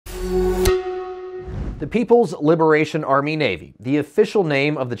The People's Liberation Army Navy, the official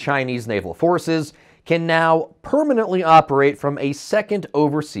name of the Chinese naval forces, can now permanently operate from a second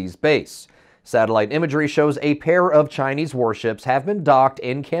overseas base. Satellite imagery shows a pair of Chinese warships have been docked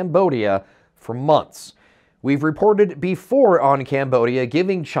in Cambodia for months. We've reported before on Cambodia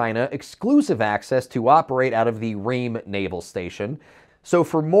giving China exclusive access to operate out of the Ream Naval Station. So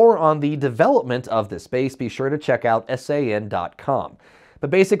for more on the development of this base, be sure to check out san.com. But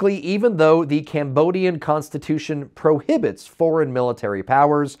basically, even though the Cambodian constitution prohibits foreign military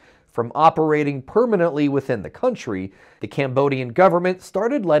powers from operating permanently within the country, the Cambodian government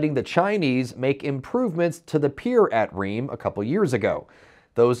started letting the Chinese make improvements to the pier at Ream a couple years ago.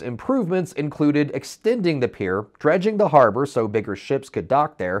 Those improvements included extending the pier, dredging the harbor so bigger ships could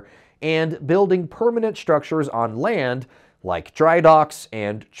dock there, and building permanent structures on land like dry docks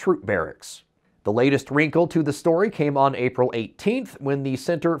and troop barracks. The latest wrinkle to the story came on April 18th when the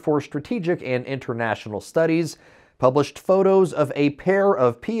Center for Strategic and International Studies published photos of a pair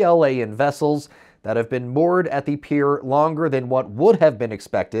of PLAN vessels that have been moored at the pier longer than what would have been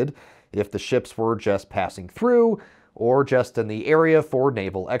expected if the ships were just passing through or just in the area for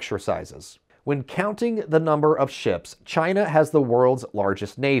naval exercises. When counting the number of ships, China has the world's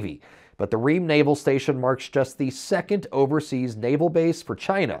largest navy, but the Ream Naval Station marks just the second overseas naval base for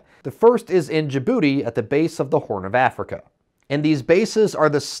China. The first is in Djibouti at the base of the Horn of Africa. And these bases are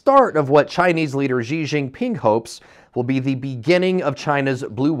the start of what Chinese leader Xi Jinping hopes will be the beginning of China's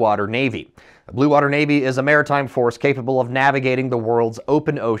Blue Water Navy. The Blue Water Navy is a maritime force capable of navigating the world's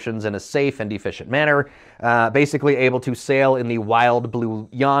open oceans in a safe and efficient manner, basically able to sail in the wild blue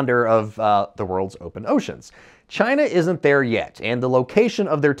yonder of the world's open oceans. China isn't there yet, and the location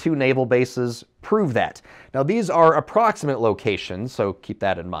of their two naval bases prove that. Now, these are approximate locations, so keep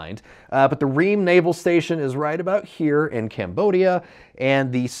that in mind. But the Ream Naval Station is right about here in Cambodia, and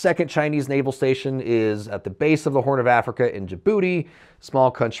the second Chinese naval station is at the base of the Horn of Africa in Djibouti,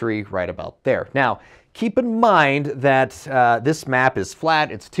 small country right about there. Now, keep in mind that this map is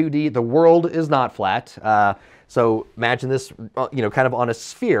flat, it's 2D, the world is not flat. So imagine this, kind of on a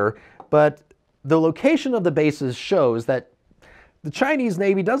sphere, but the location of the bases shows that the Chinese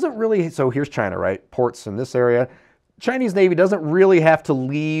Navy doesn't really, so here's China, right? Ports in this area. Chinese Navy doesn't really have to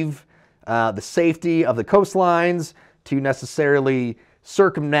leave the safety of the coastlines to necessarily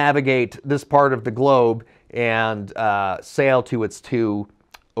circumnavigate this part of the globe and sail to its two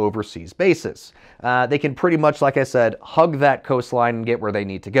overseas bases. They can pretty much, like I said, hug that coastline and get where they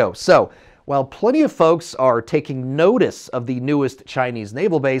need to go. So while plenty of folks are taking notice of the newest Chinese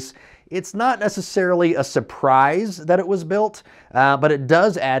naval base, it's not necessarily a surprise that it was built, but it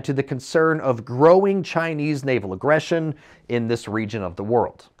does add to the concern of growing Chinese naval aggression in this region of the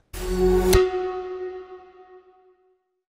world.